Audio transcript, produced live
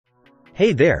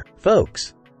Hey there,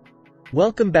 folks!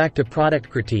 Welcome back to Product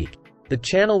Critique, the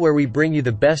channel where we bring you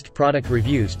the best product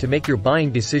reviews to make your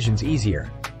buying decisions easier.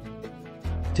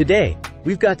 Today,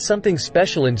 we've got something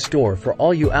special in store for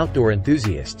all you outdoor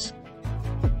enthusiasts.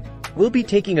 We'll be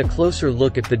taking a closer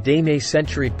look at the Dame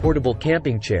Century Portable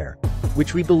Camping Chair,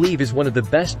 which we believe is one of the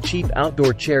best cheap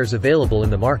outdoor chairs available in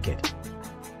the market.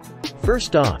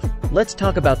 First off, let's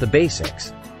talk about the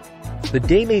basics. The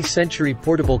Dame Century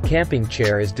Portable Camping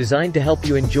Chair is designed to help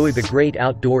you enjoy the great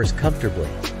outdoors comfortably.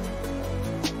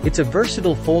 It's a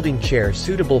versatile folding chair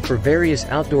suitable for various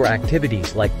outdoor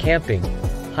activities like camping,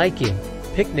 hiking,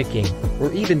 picnicking,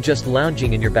 or even just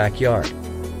lounging in your backyard.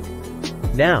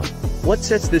 Now, what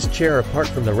sets this chair apart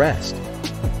from the rest?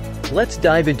 Let's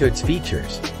dive into its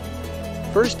features.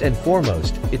 First and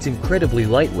foremost, it's incredibly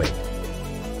lightweight.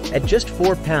 At just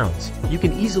 4 pounds, you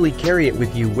can easily carry it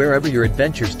with you wherever your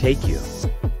adventures take you.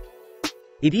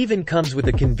 It even comes with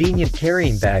a convenient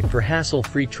carrying bag for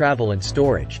hassle-free travel and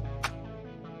storage.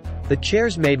 The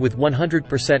chair's made with 100%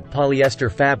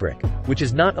 polyester fabric, which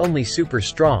is not only super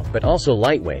strong but also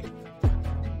lightweight.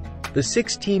 The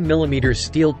 16mm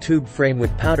steel tube frame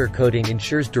with powder coating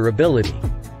ensures durability,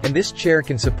 and this chair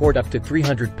can support up to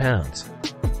 300 pounds.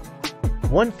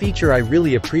 One feature I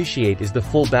really appreciate is the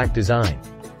full back design.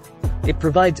 It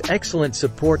provides excellent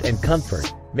support and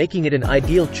comfort, making it an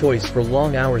ideal choice for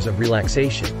long hours of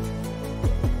relaxation.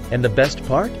 And the best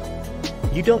part?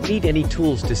 You don't need any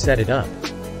tools to set it up.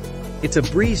 It's a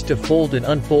breeze to fold and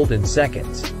unfold in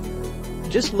seconds.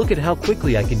 Just look at how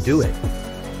quickly I can do it.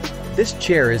 This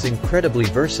chair is incredibly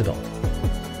versatile.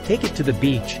 Take it to the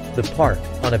beach, the park,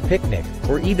 on a picnic,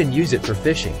 or even use it for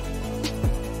fishing.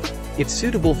 It's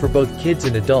suitable for both kids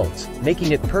and adults,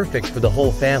 making it perfect for the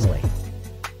whole family.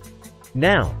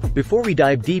 Now, before we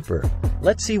dive deeper,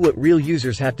 let's see what real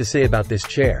users have to say about this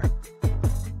chair.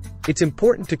 It's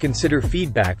important to consider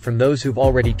feedback from those who've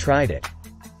already tried it.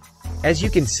 As you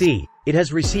can see, it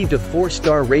has received a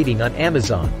 4-star rating on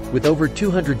Amazon, with over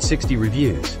 260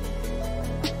 reviews.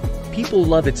 People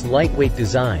love its lightweight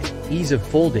design, ease of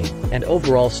folding, and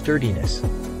overall sturdiness.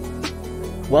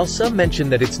 While some mention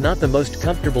that it's not the most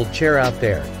comfortable chair out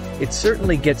there, it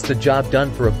certainly gets the job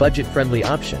done for a budget-friendly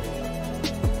option.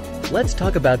 Let's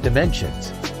talk about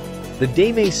dimensions. The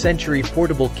Dame Century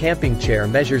Portable Camping Chair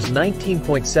measures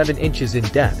 19.7 inches in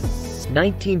depth,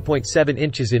 19.7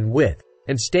 inches in width,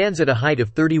 and stands at a height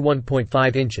of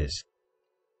 31.5 inches.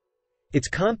 It's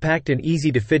compact and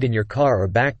easy to fit in your car or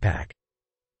backpack.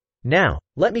 Now,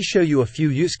 let me show you a few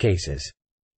use cases.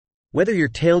 Whether you're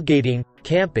tailgating,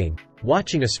 camping,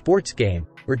 watching a sports game,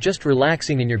 or just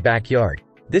relaxing in your backyard,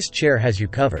 this chair has you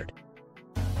covered.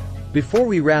 Before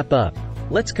we wrap up,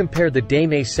 let's compare the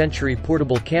Dame Century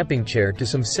Portable Camping Chair to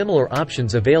some similar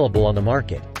options available on the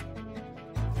market.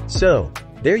 So,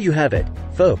 there you have it,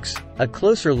 folks, a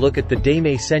closer look at the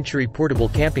Dame Century Portable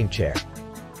Camping Chair.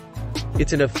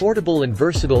 It's an affordable and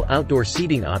versatile outdoor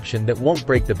seating option that won't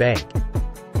break the bank.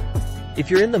 If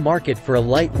you're in the market for a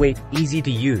lightweight,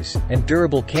 easy-to-use, and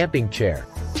durable camping chair,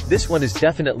 this one is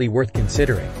definitely worth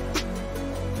considering.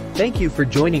 Thank you for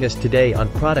joining us today on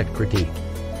Product Critique.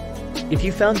 If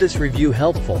you found this review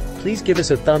helpful, please give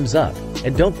us a thumbs up,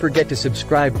 and don't forget to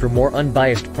subscribe for more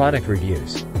unbiased product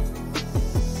reviews.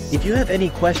 If you have any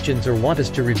questions or want us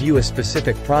to review a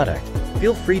specific product,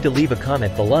 feel free to leave a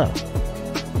comment below.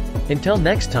 Until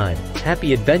next time,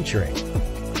 happy adventuring!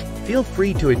 Feel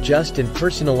free to adjust and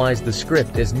personalize the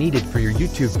script as needed for your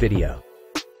YouTube video.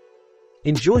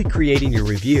 Enjoy creating your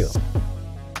review.